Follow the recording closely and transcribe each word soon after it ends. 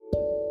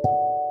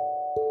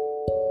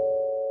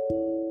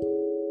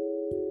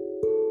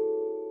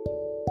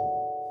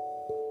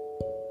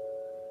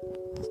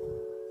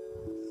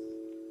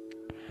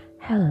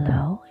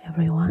Hello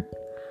everyone,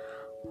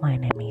 my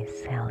name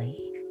is Sally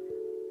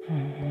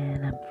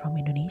and I'm from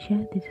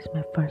Indonesia. This is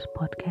my first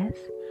podcast.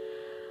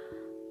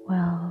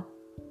 Well,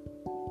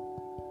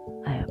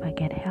 I hope I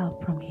get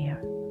help from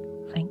here.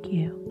 Thank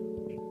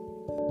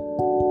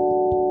you.